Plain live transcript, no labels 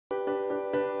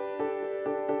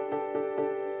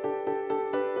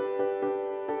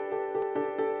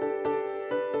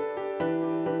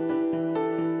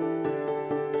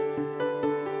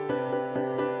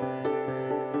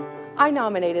I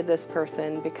nominated this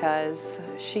person because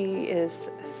she is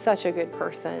such a good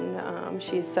person.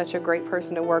 She's such a great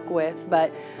person to work with,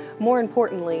 but more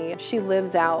importantly, she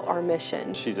lives out our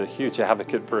mission. She's a huge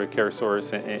advocate for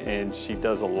CareSource, and she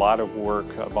does a lot of work,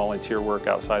 volunteer work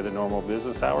outside the normal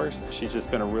business hours. She's just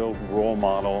been a real role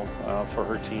model for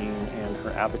her team and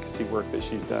her advocacy work that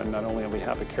she's done, not only on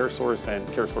behalf of CareSource and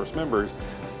CareSource members,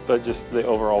 but just the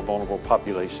overall vulnerable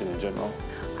population in general.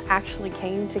 Actually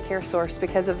came to CareSource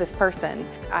because of this person.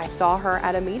 I saw her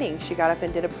at a meeting. She got up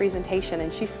and did a presentation,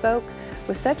 and she spoke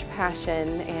with such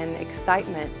passion and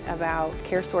excitement about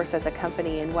CareSource as a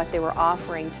company and what they were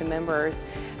offering to members.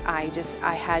 I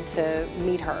had to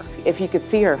meet her. If you could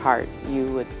see her heart, you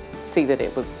would see that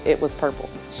it was purple.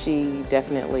 She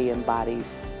definitely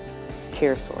embodies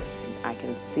CareSource. I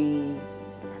can see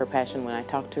her passion when I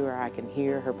talk to her. I can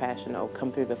hear her passion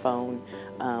come through the phone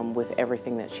with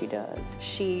everything that she does.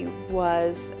 She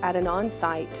was at an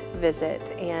on-site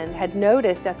visit and had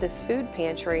noticed at this food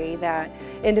pantry that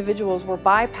individuals were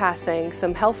bypassing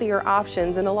some healthier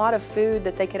options and a lot of food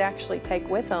that they could actually take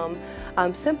with them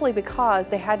simply because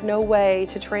they had no way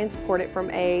to transport it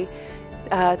from A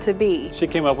to B. She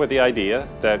came up with the idea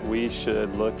that we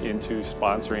should look into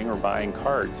sponsoring or buying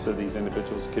carts so these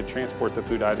individuals could transport the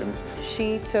food items.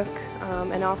 She took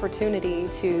an opportunity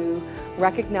to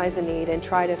recognize a need and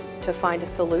try to find a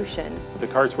solution. The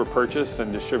carts were purchased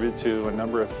and distributed to a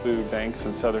number of food banks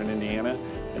in southern Indiana,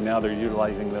 and now they're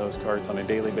utilizing those carts on a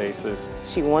daily basis.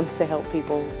 She wants to help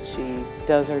people. She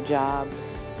does her job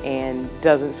and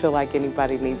doesn't feel like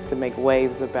anybody needs to make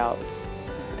waves about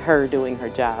her doing her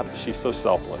job. She's so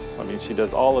selfless. I mean, she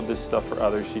does all of this stuff for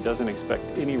others. She doesn't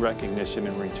expect any recognition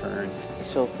in return.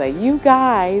 She'll say, "You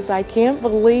guys, I can't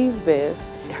believe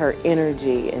this." Her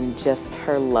energy and just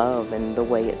her love and the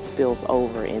way it spills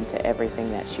over into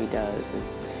everything that she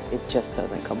does, it just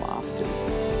doesn't come off to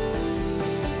me.